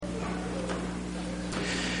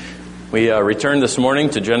We return this morning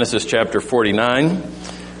to Genesis chapter 49,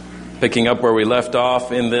 picking up where we left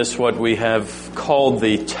off in this, what we have called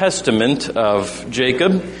the testament of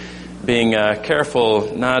Jacob, being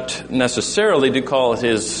careful not necessarily to call it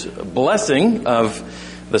his blessing of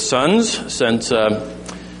the sons, since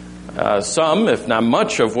some, if not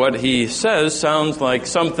much, of what he says sounds like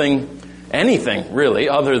anything really,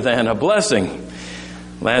 other than a blessing.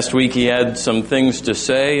 Last week he had some things to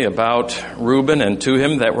say about Reuben and to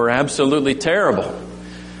him that were absolutely terrible.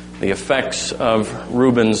 The effects of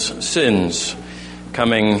Reuben's sins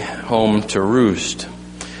coming home to roost.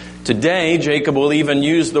 Today, Jacob will even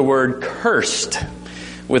use the word cursed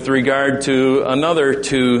with regard to another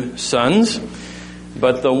two sons.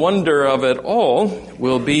 But the wonder of it all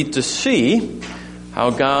will be to see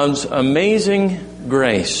how God's amazing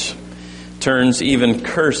grace turns even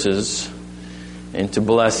curses into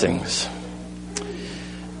blessings.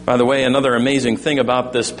 By the way, another amazing thing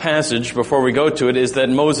about this passage, before we go to it, is that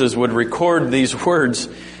Moses would record these words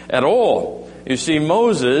at all. You see,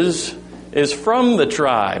 Moses is from the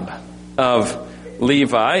tribe of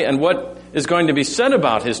Levi, and what is going to be said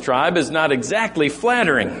about his tribe is not exactly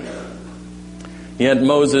flattering. Yet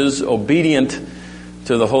Moses, obedient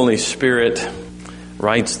to the Holy Spirit,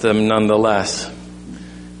 writes them nonetheless.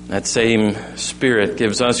 That same Spirit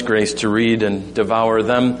gives us grace to read and devour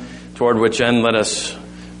them, toward which end let us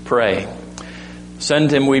pray.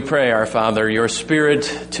 Send him, we pray, our Father, your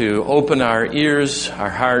Spirit to open our ears, our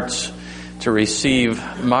hearts, to receive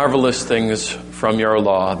marvelous things from your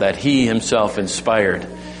law that he himself inspired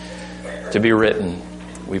to be written.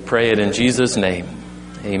 We pray it in Jesus' name.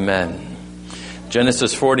 Amen.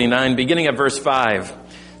 Genesis 49, beginning at verse 5.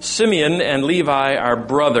 Simeon and Levi are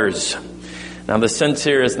brothers. Now, the sense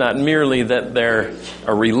here is not merely that they're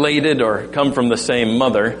related or come from the same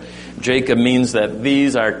mother. Jacob means that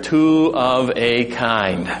these are two of a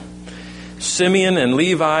kind. Simeon and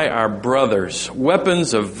Levi are brothers.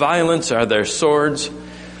 Weapons of violence are their swords.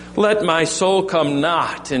 Let my soul come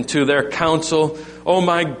not into their counsel. O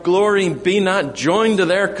my glory, be not joined to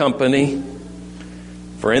their company.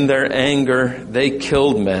 For in their anger they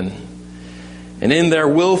killed men, and in their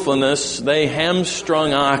willfulness they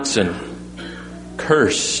hamstrung oxen.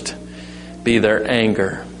 Cursed be their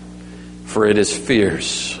anger, for it is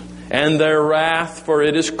fierce, and their wrath, for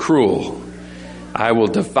it is cruel. I will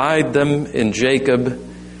divide them in Jacob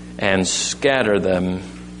and scatter them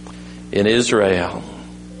in Israel.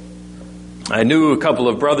 I knew a couple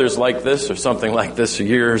of brothers like this, or something like this,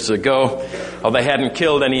 years ago. Oh, they hadn't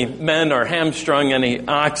killed any men or hamstrung any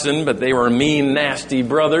oxen, but they were mean, nasty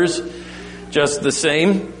brothers just the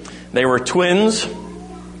same. They were twins.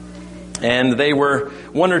 And they were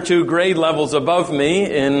 1 or 2 grade levels above me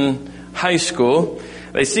in high school.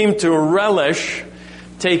 They seemed to relish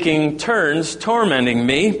taking turns tormenting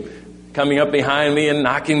me, coming up behind me and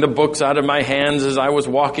knocking the books out of my hands as I was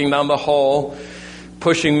walking down the hall,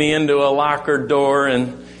 pushing me into a locker door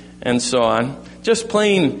and so on. Just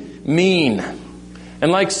plain mean.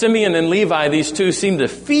 And like Simeon and Levi, these two seemed to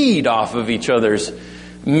feed off of each other's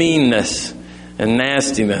meanness and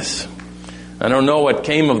nastiness. I don't know what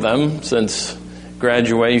came of them since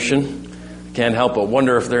graduation. Can't help but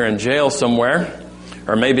wonder if they're in jail somewhere,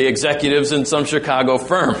 or maybe executives in some Chicago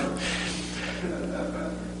firm.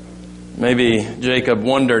 Maybe Jacob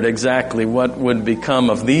wondered exactly what would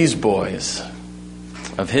become of these boys,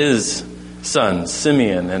 of his sons,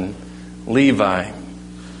 Simeon and Levi.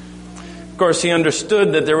 Of course, he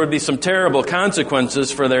understood that there would be some terrible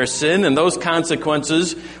consequences for their sin, and those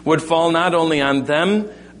consequences would fall not only on them,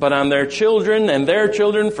 but on their children and their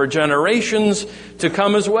children for generations to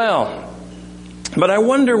come as well. But I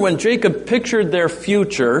wonder, when Jacob pictured their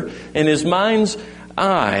future in his mind's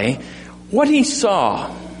eye, what he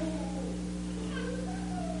saw.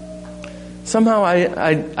 Somehow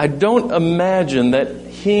I don't imagine that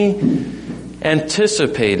he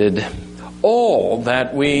anticipated all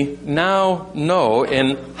that we now know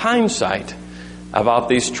in hindsight about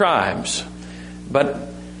these tribes. But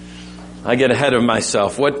I get ahead of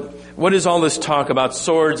myself. What is all this talk about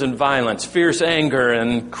swords and violence, fierce anger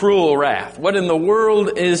and cruel wrath? What in the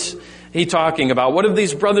world is he talking about? What have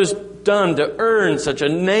these brothers done to earn such a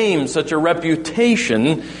name, such a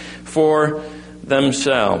reputation for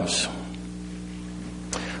themselves?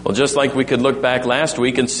 Well, just like we could look back last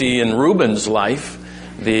week and see in Reuben's life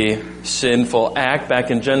the sinful act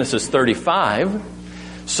back in Genesis 35,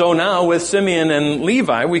 so now with Simeon and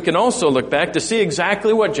Levi, we can also look back to see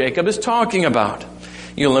exactly what Jacob is talking about.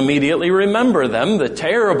 You'll immediately remember them, the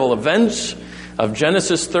terrible events of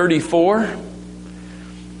Genesis 34.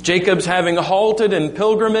 Jacob's having halted in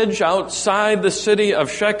pilgrimage outside the city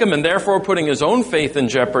of Shechem and therefore putting his own faith in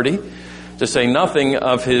jeopardy, to say nothing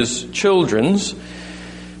of his children's.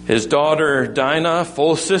 His daughter Dinah,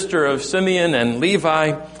 full sister of Simeon and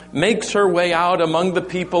Levi, makes her way out among the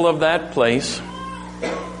people of that place.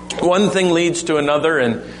 One thing leads to another,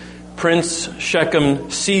 and Prince Shechem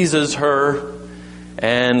seizes her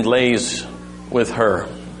and lays with her.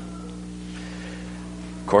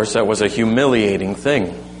 Of course, that was a humiliating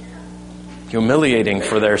thing. Humiliating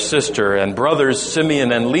for their sister, and brothers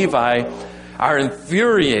Simeon and Levi are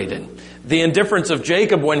infuriated. The indifference of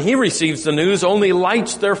Jacob when he receives the news only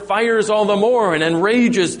lights their fires all the more and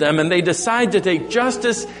enrages them, and they decide to take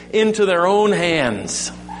justice into their own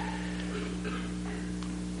hands.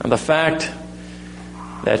 And the fact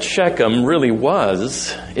that Shechem really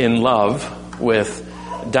was in love with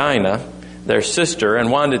Dinah, their sister,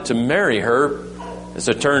 and wanted to marry her, as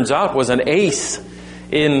it turns out, was an ace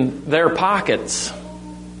in their pockets.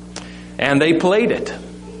 And they played it.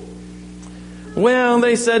 Well,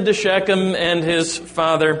 they said to Shechem and his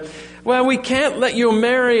father, well, we can't let you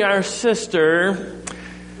marry our sister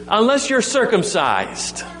unless you're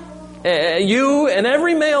circumcised. You and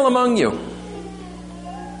every male among you.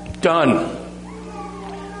 Done,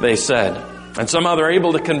 they said. And somehow they're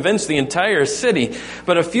able to convince the entire city.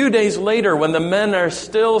 But a few days later, when the men are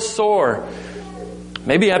still sore,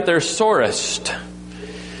 maybe at their sorest,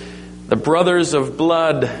 the brothers of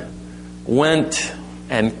blood went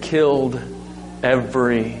and killed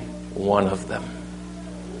every one of them.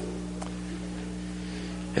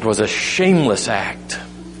 It was a shameless act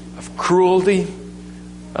of cruelty,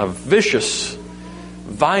 of vicious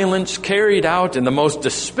violence carried out in the most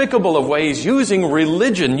despicable of ways, using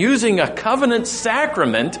religion, using a covenant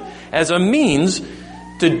sacrament as a means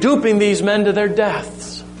to duping these men to their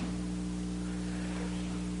deaths.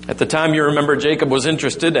 At the time, you remember, Jacob was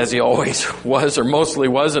interested, as he always was, or mostly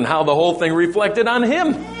was, in how the whole thing reflected on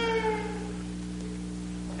him.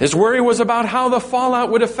 His worry was about how the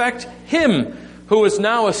fallout would affect him, who was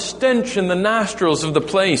now a stench in the nostrils of the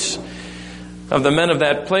place, of the men of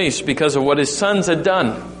that place, because of what his sons had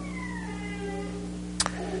done.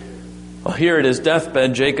 Well, here at his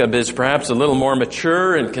deathbed, Jacob is perhaps a little more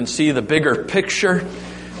mature and can see the bigger picture.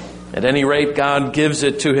 At any rate, God gives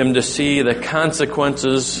it to him to see the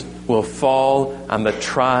consequences will fall on the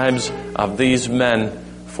tribes of these men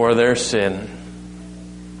for their sin.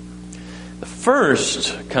 The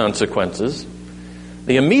first consequences,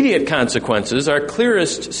 the immediate consequences, are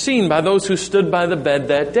clearest seen by those who stood by the bed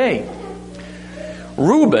that day.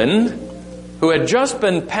 Reuben, who had just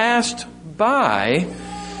been passed by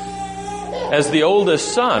as the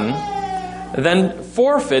oldest son, then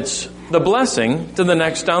forfeits the blessing to the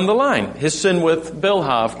next down the line. His sin with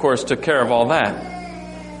Bilhah, of course, took care of all that.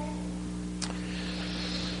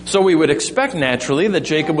 So we would expect naturally that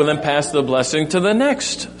Jacob would then pass the blessing to the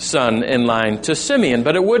next son in line, to Simeon,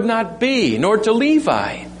 but it would not be, nor to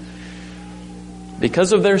Levi.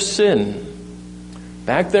 Because of their sin,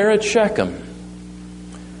 back there at Shechem,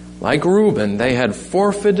 like Reuben, they had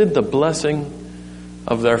forfeited the blessing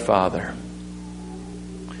of their father.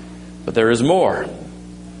 But there is more.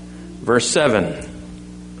 Verse 7,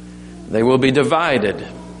 they will be divided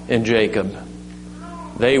in Jacob.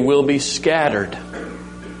 They will be scattered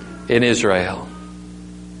in Israel.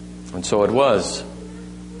 And so it was.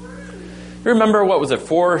 Remember, what was it,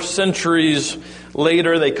 4 centuries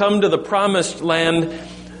later, they come to the promised land.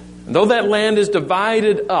 Though that land is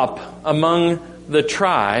divided up among the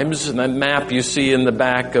tribes, and that map you see in the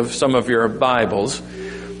back of some of your Bibles,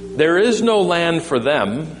 there is no land for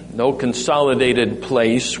them. No consolidated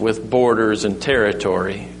place with borders and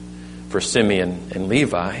territory for Simeon and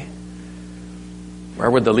Levi.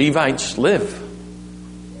 Where would the Levites live?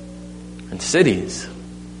 In cities.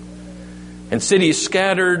 And cities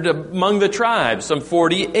scattered among the tribes. Some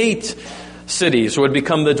 48 cities would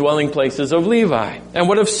become the dwelling places of Levi. And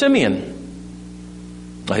what of Simeon?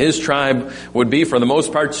 His tribe would be, for the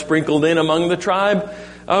most part, sprinkled in among the tribe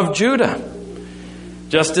of Judah.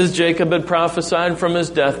 Just as Jacob had prophesied from his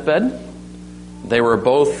deathbed, they were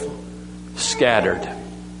both scattered.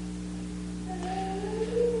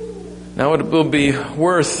 Now it will be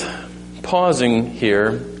worth pausing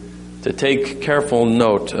here to take careful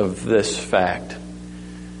note of this fact,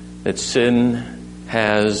 that sin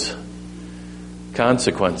has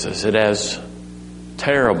consequences. It has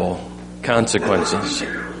terrible consequences.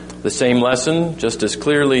 The same lesson, just as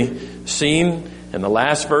clearly seen in the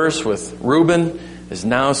last verse with Reuben, is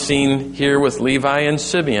now seen here with Levi and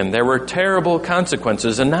Simeon. There were terrible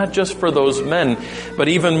consequences, and not just for those men, but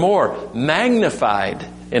even more, magnified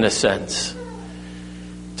in a sense,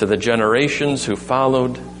 to the generations who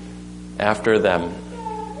followed after them.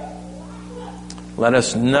 Let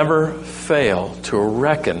us never fail to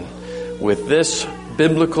reckon with this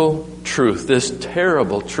biblical truth, this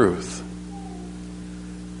terrible truth,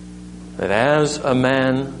 that as a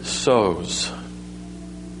man sows,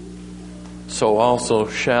 so also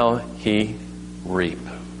shall he reap.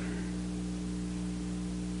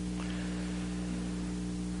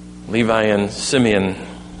 Levi and Simeon,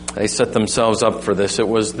 they set themselves up for this. It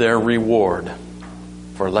was their reward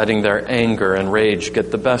for letting their anger and rage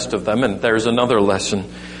get the best of them. And there's another lesson,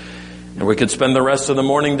 and we could spend the rest of the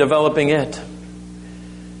morning developing it.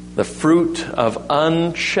 The fruit of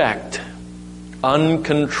unchecked,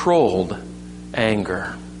 uncontrolled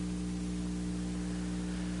anger.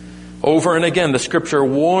 Over and again, the Scripture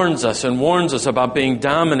warns us about being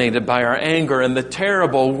dominated by our anger and the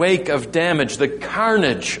terrible wake of damage, the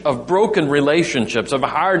carnage of broken relationships, of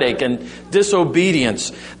heartache and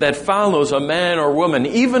disobedience that follows a man or woman,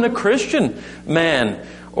 even a Christian man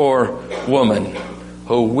or woman,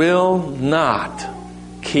 who will not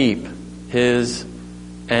keep his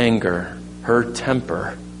anger, her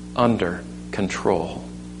temper, under control.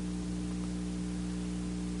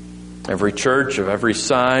 Every church of every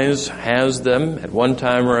size has them at one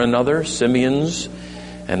time or another. Simeon's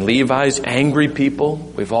and Levi's, angry people.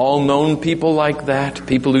 We've all known people like that,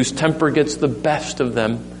 people whose temper gets the best of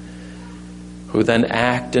them, who then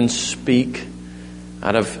act and speak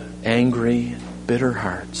out of angry, bitter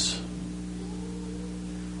hearts.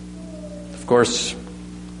 Of course,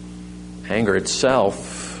 anger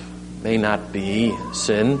itself may not be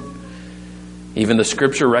sin. Even the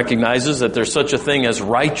Scripture recognizes that there's such a thing as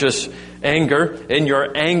righteous anger. In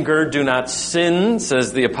your anger, do not sin,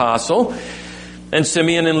 says the apostle. And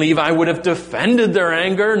Simeon and Levi would have defended their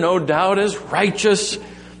anger, no doubt, as righteous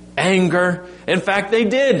anger. In fact, they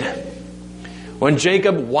did. When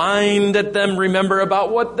Jacob whined at them, remember, about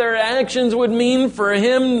what their actions would mean for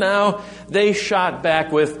him, now they shot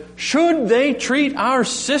back with, "Should they treat our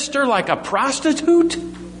sister like a prostitute?"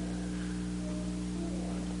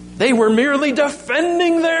 They were merely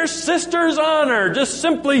defending their sister's honor, just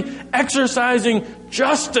simply exercising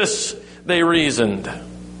justice, they reasoned.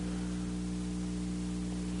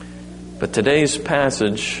 But today's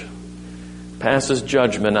passage passes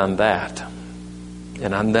judgment on that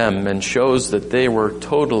and on them, and shows that they were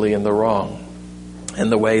totally in the wrong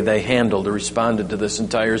in the way they handled or responded to this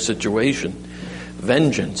entire situation.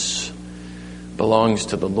 Vengeance belongs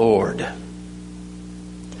to the Lord.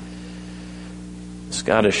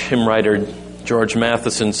 Scottish hymn writer George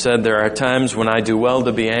Matheson said, "There are times when I do well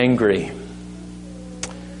to be angry,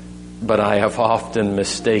 but I have often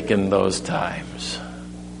mistaken those times."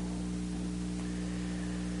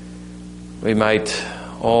 We might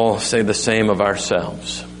all say the same of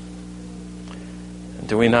ourselves.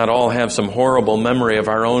 Do we not all have some horrible memory of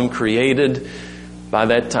our own created by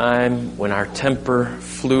that time when our temper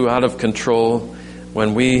flew out of control,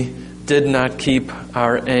 when we did not keep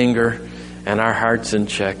our anger and our hearts in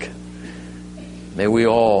check? May we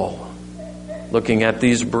all, looking at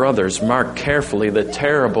these brothers, mark carefully the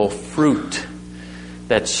terrible fruit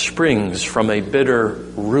that springs from a bitter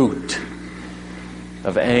root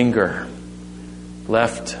of anger,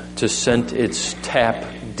 left to scent its tap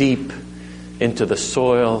deep into the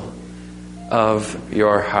soil of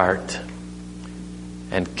your heart,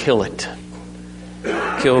 and kill it.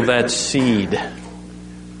 Kill that seed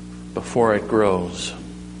before it grows.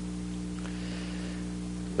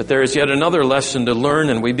 But there is yet another lesson to learn,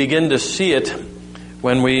 and we begin to see it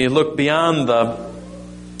when we look beyond the,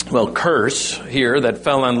 curse here that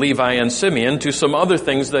fell on Levi and Simeon to some other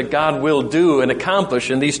things that God will do and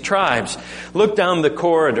accomplish in these tribes. Look down the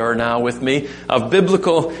corridor now with me of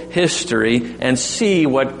biblical history and see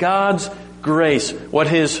what God's grace, what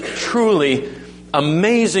His truly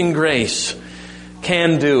amazing grace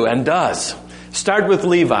can do and does. Start with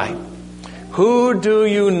Levi. Who do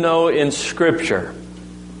you know in Scripture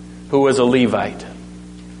who was a Levite?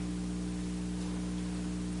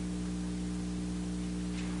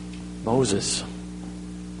 Moses.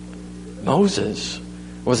 Moses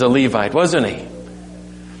was a Levite, wasn't he?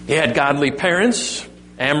 He had godly parents,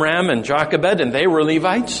 Amram and Jochebed, and they were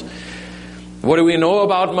Levites. What do we know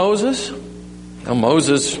about Moses? Well,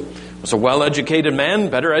 Moses was a well-educated man,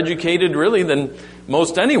 better educated really than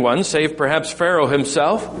most anyone, save perhaps Pharaoh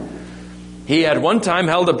himself. He at one time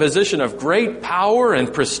held a position of great power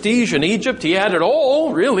and prestige in Egypt. He had it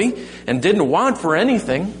all, really, and didn't want for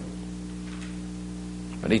anything.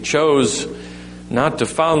 But he chose not to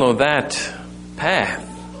follow that path.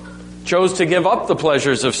 Chose to give up the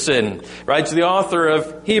pleasures of sin. Writes the author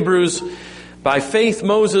of Hebrews, By faith,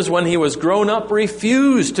 Moses, when he was grown up,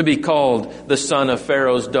 refused to be called the son of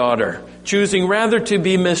Pharaoh's daughter, choosing rather to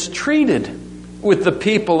be mistreated with the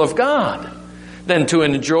people of God than to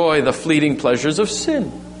enjoy the fleeting pleasures of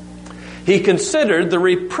sin. He considered the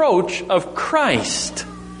reproach of Christ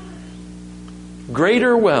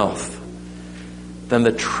greater wealth than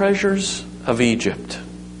the treasures of Egypt.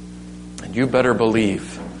 And you better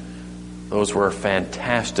believe those were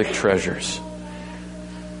fantastic treasures.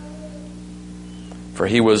 For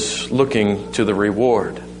he was looking to the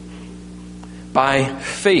reward. By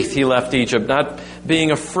faith he left Egypt, not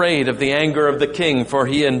being afraid of the anger of the king, for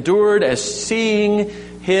he endured as seeing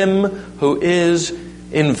him who is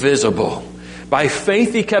invisible. By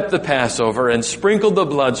faith he kept the Passover and sprinkled the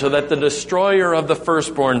blood so that the destroyer of the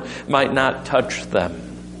firstborn might not touch them.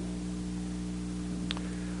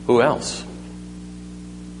 Who else?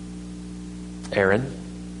 Aaron.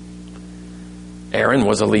 Aaron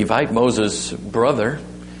was a Levite, Moses' brother.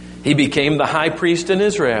 He became the high priest in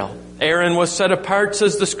Israel. Aaron was set apart,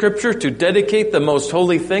 says the Scripture, to dedicate the most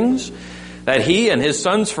holy things, that he and his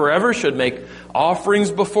sons forever should make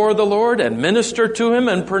offerings before the Lord and minister to him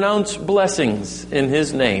and pronounce blessings in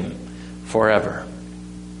his name forever.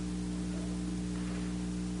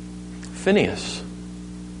 Phinehas.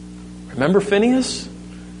 Remember Phinehas?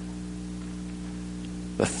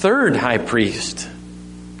 The third high priest.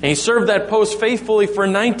 And he served that post faithfully for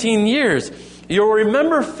 19 years. You'll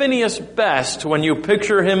remember Phinehas best when you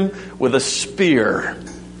picture him with a spear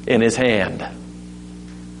in his hand.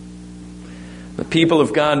 The people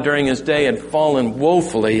of God during his day had fallen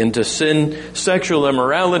woefully into sin, sexual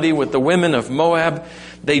immorality with the women of Moab.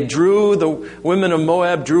 The women of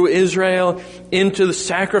Moab drew Israel into the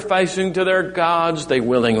sacrificing to their gods. They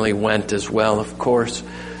willingly went as well, of course.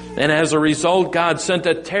 And as a result, God sent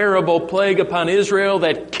a terrible plague upon Israel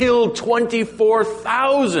that killed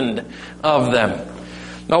 24,000 of them.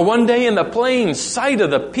 Now, one day in the plain sight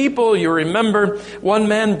of the people, you remember, one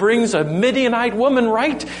man brings a Midianite woman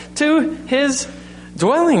right to his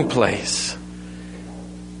dwelling place.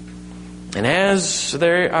 And as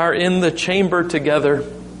they are in the chamber together,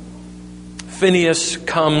 Phinehas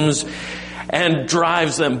comes and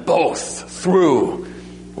drives them both through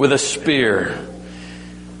with a spear.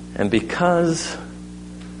 And because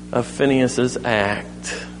of Phinehas'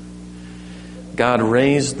 act, God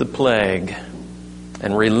raised the plague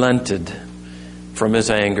and relented from his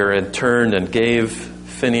anger and turned and gave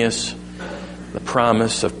Phinehas the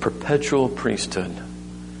promise of perpetual priesthood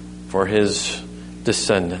for his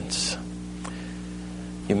descendants.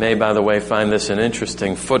 You may, by the way, find this an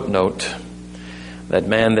interesting footnote. That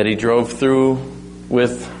man that he drove through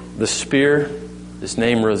with the spear, his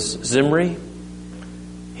name was Zimri.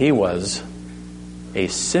 He was a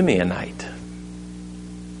Simeonite.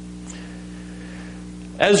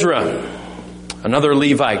 Ezra, another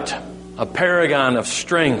Levite, a paragon of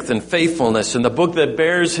strength and faithfulness. In the book that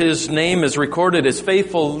bears his name is recorded his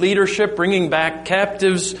faithful leadership, bringing back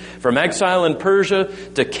captives from exile in Persia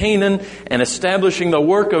to Canaan and establishing the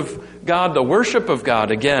work of God, the worship of God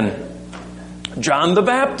again. John the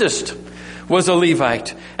Baptist was a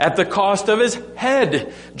Levite. At the cost of his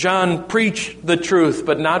head, John preached the truth,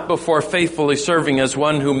 but not before faithfully serving as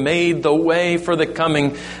one who made the way for the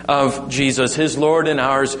coming of Jesus, his Lord and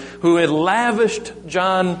ours, who had lavished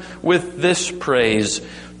John with this praise.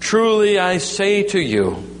 Truly I say to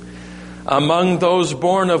you, among those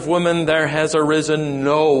born of women there has arisen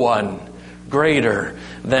no one greater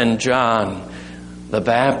than John the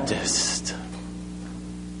Baptist.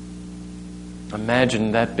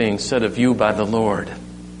 Imagine that being said of you by the Lord.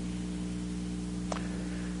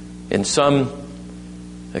 In some,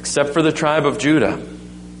 except for the tribe of Judah,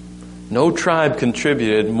 no tribe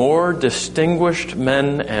contributed more distinguished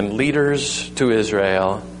men and leaders to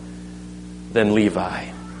Israel than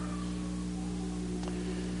Levi.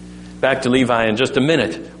 Back to Levi in just a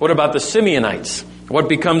minute. What about the Simeonites? What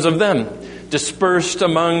becomes of them? Dispersed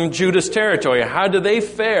among Judah's territory, how do they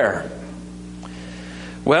fare?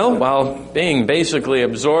 Well, while being basically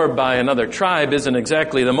absorbed by another tribe isn't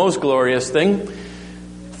exactly the most glorious thing,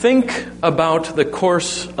 think about the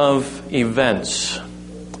course of events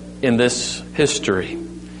in this history.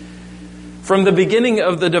 From the beginning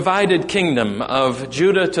of the divided kingdom of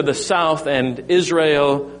Judah to the south and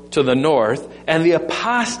Israel to the north, and the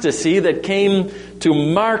apostasy that came to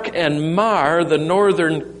mark and mar the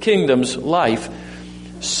northern kingdom's life,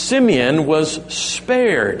 Simeon was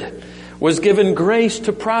spared, was given grace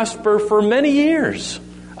to prosper for many years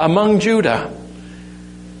among Judah.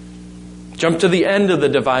 Jump to the end of the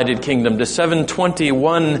divided kingdom, to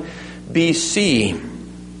 721 BC,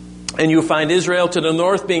 and you find Israel to the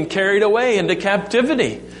north being carried away into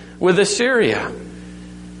captivity with Assyria.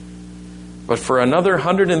 But for another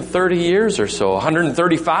 130 years or so,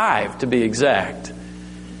 135 to be exact,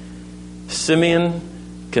 Simeon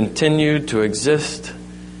continued to exist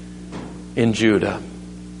in Judah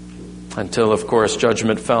until, of course,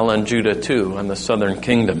 judgment fell on Judah too, on the southern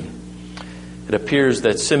kingdom. It appears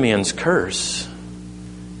that Simeon's curse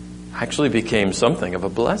actually became something of a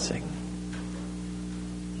blessing.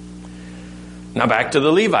 Now back to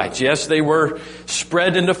the Levites. Yes, they were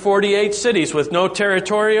spread into 48 cities with no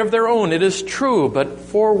territory of their own. It is true, but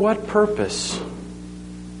for what purpose?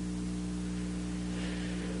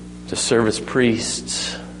 To serve as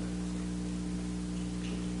priests.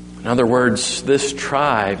 In other words, this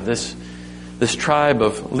tribe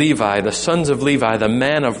of Levi, the sons of Levi, the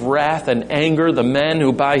man of wrath and anger, the man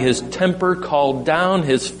who by his temper called down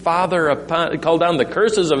the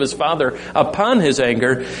curses of his father upon his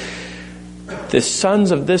anger, the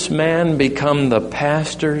sons of this man become the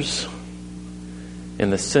pastors in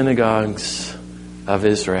the synagogues of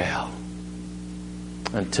Israel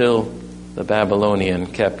until the Babylonian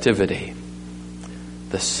captivity.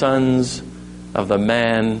 The sons of the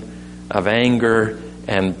man of anger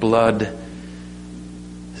and blood,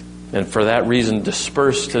 and for that reason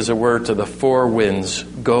dispersed, as it were, to the four winds,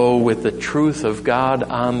 go with the truth of God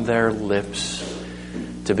on their lips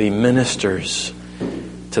to be ministers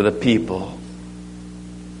to the people.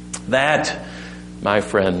 That, my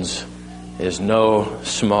friends, is no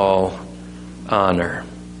small honor.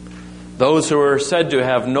 Those who are said to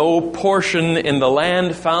have no portion in the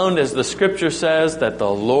land found, as the Scripture says, that the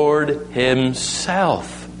Lord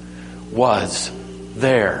Himself was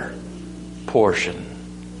their portion.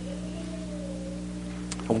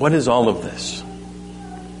 What is all of this?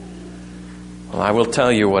 Well, I will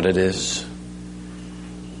tell you what it is.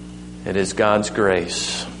 It is God's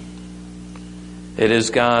grace. It is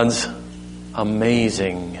God's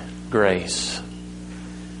amazing grace.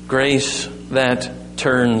 Grace that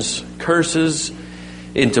turns curses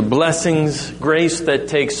into blessings. Grace that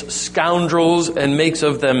takes scoundrels and makes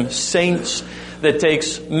of them saints. That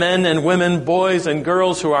takes men and women, boys and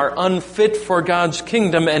girls who are unfit for God's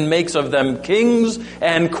kingdom and makes of them kings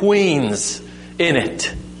and queens in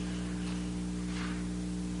it.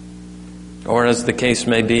 Or, as the case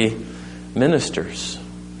may be, ministers.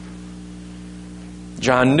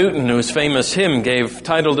 John Newton, whose famous hymn gave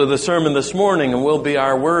title to the sermon this morning and will be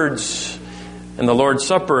our words in the Lord's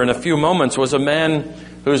Supper in a few moments, was a man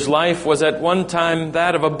whose life was at one time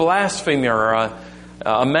that of a blasphemer, or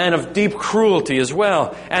a man of deep cruelty as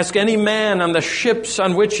well. Ask any man on the ships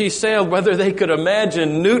on which he sailed whether they could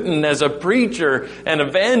imagine Newton as a preacher and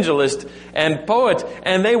evangelist and poet,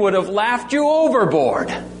 and they would have laughed you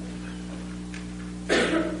overboard.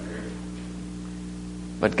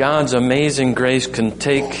 But God's amazing grace can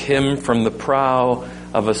take him from the prow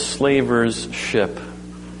of a slaver's ship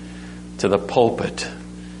to the pulpit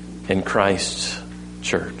in Christ's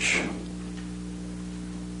church.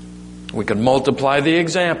 We could multiply the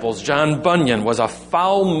examples. John Bunyan was a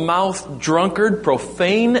foul-mouthed drunkard,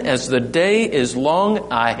 profane as the day is long,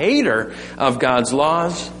 a hater of God's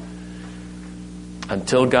laws,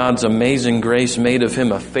 until God's amazing grace made of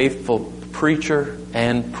him a faithful preacher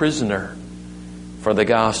and prisoner for the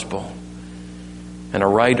gospel, and a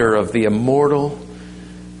writer of the immortal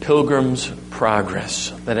Pilgrim's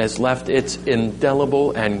Progress that has left its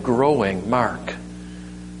indelible and growing mark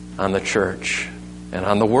on the church and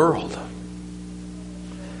on the world.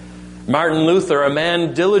 Martin Luther, a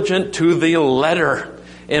man diligent to the letter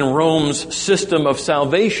in Rome's system of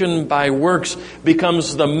salvation by works,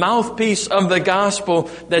 becomes the mouthpiece of the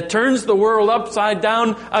gospel that turns the world upside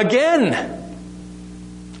down again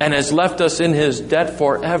and has left us in his debt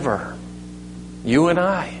forever. You and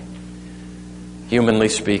I, humanly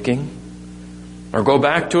speaking. Or go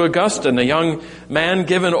back to Augustine, a young man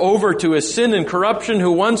given over to his sin and corruption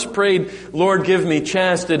who once prayed, "Lord, give me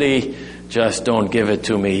chastity, just don't give it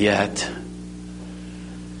to me yet."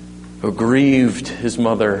 Who grieved his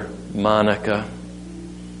mother, Monica,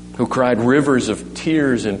 who cried rivers of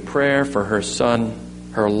tears in prayer for her son,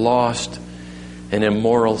 her lost and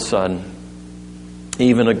immoral son.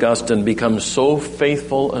 Even Augustine becomes so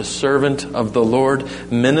faithful a servant of the Lord,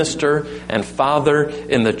 minister and father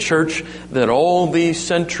in the church, that all these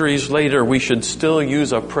centuries later we should still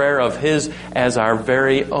use a prayer of his as our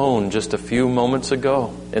very own, just a few moments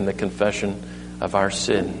ago in the confession of our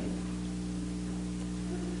sin.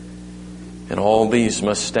 And all these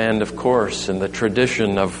must stand, of course, in the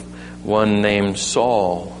tradition of one named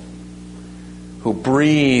Saul, who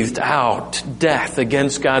breathed out death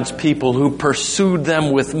against God's people, who pursued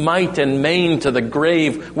them with might and main to the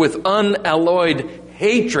grave with unalloyed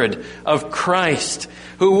hatred of Christ,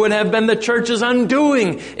 who would have been the church's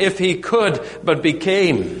undoing if he could, but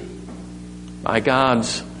became, by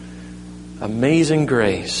God's amazing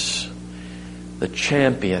grace, the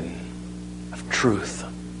champion of truth,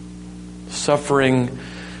 suffering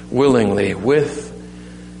willingly with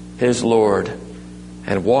his Lord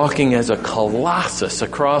and walking as a colossus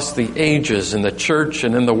across the ages in the church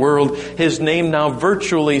and in the world, his name now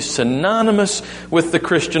virtually synonymous with the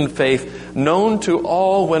Christian faith, known to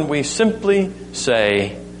all when we simply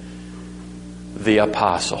say, the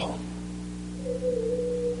Apostle.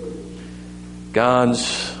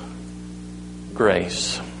 God's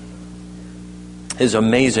grace, his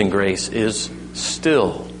amazing grace, is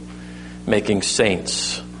still making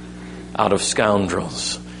saints out of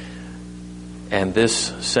scoundrels. And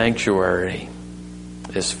this sanctuary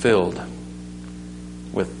is filled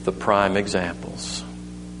with the prime examples.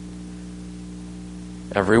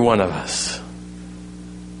 Every one of us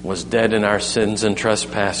was dead in our sins and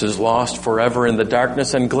trespasses, lost forever in the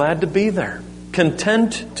darkness, and glad to be there,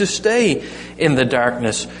 content to stay in the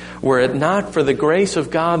darkness, were it not for the grace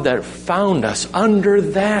of God that found us under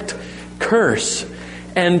that curse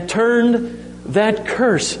and turned that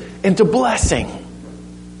curse into blessing.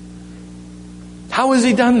 How has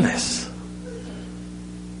he done this?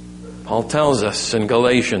 Paul tells us in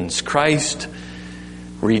Galatians, Christ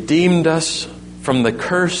redeemed us from the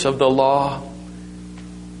curse of the law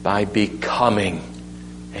by becoming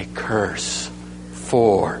a curse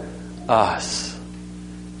for us.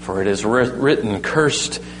 For it is written,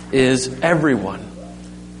 cursed is everyone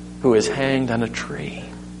who is hanged on a tree.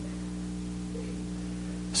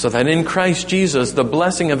 So that in Christ Jesus, the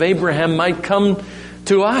blessing of Abraham might come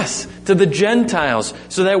to us, to the Gentiles,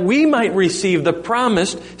 so that we might receive the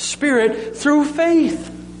promised Spirit through faith.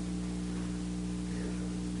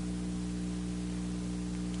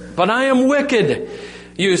 But I am wicked,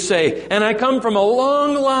 you say, and I come from a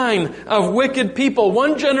long line of wicked people,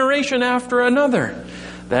 one generation after another.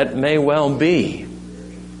 That may well be.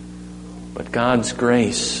 But God's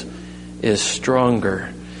grace is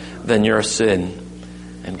stronger than your sin.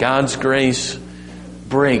 And God's grace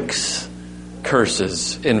breaks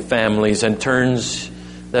curses in families and turns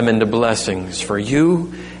them into blessings for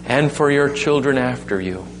you and for your children after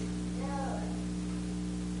you.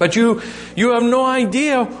 But you have no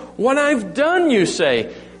idea what I've done, you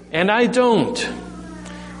say, and I don't.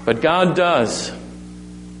 But God does.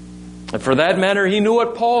 And for that matter, he knew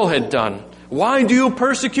what Paul had done. Why do you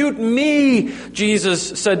persecute me?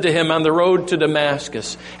 Jesus said to him on the road to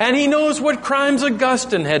Damascus. And he knows what crimes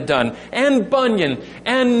Augustine had done, and Bunyan,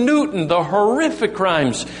 and Newton, the horrific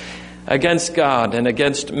crimes against God and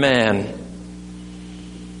against man.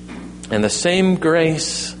 And the same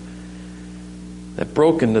grace that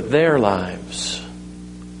broke into their lives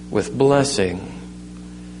with blessing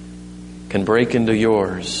can break into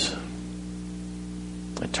yours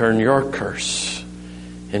and turn your curse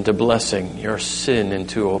into blessing, your sin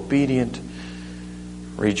into obedient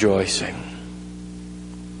rejoicing.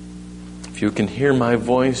 If you can hear my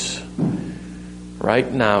voice right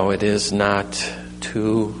now, it is not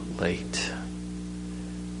too late.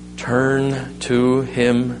 Turn to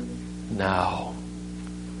him now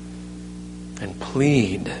and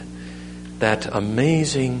plead that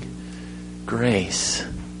amazing grace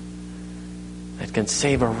that can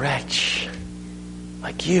save a wretch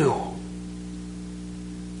like you.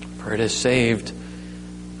 For it has saved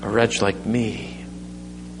a wretch like me.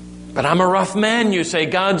 But I'm a rough man, you say.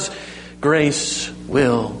 God's grace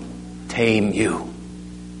will tame you.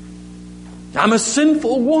 I'm a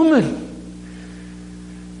sinful woman.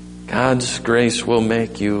 God's grace will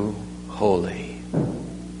make you holy.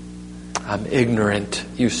 I'm ignorant,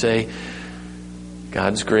 you say.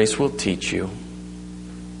 God's grace will teach you.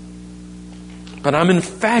 But I'm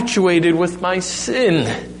infatuated with my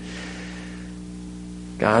sin.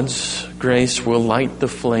 God's grace will light the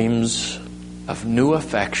flames of new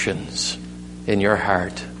affections in your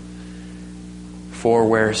heart. For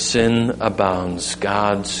where sin abounds,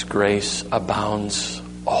 God's grace abounds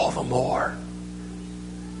all the more.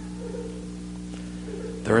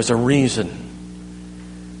 There is a reason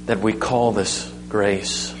that we call this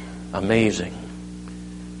grace amazing.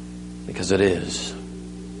 Because it is.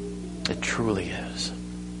 It truly is.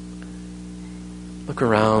 Look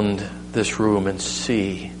around this room and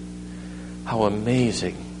see how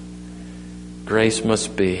amazing grace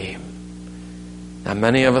must be. Now,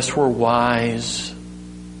 many of us were wise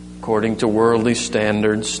according to worldly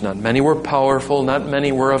standards. Not many were powerful. Not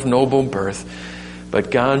many were of noble birth.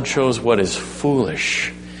 But God chose what is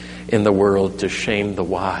foolish in the world to shame the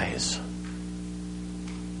wise.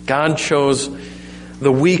 God chose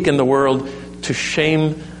the weak in the world to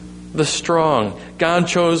shame the strong. God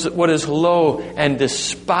chose what is low and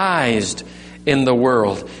despised in the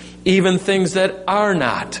world, even things that are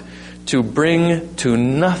not, to bring to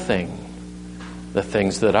nothing the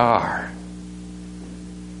things that are,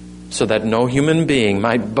 so that no human being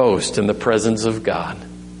might boast in the presence of God.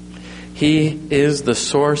 He is the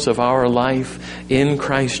source of our life in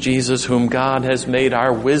Christ Jesus, whom God has made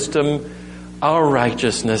our wisdom, our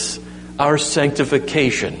righteousness, our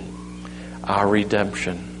sanctification, our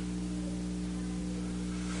redemption.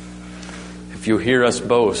 If you hear us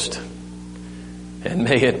boast, and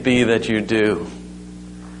may it be that you do,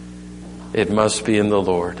 it must be in the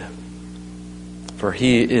Lord. For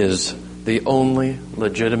He is the only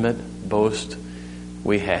legitimate boast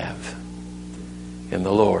we have, in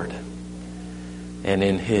the Lord and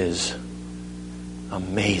in His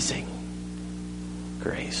amazing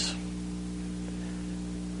grace.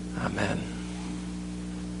 Amen.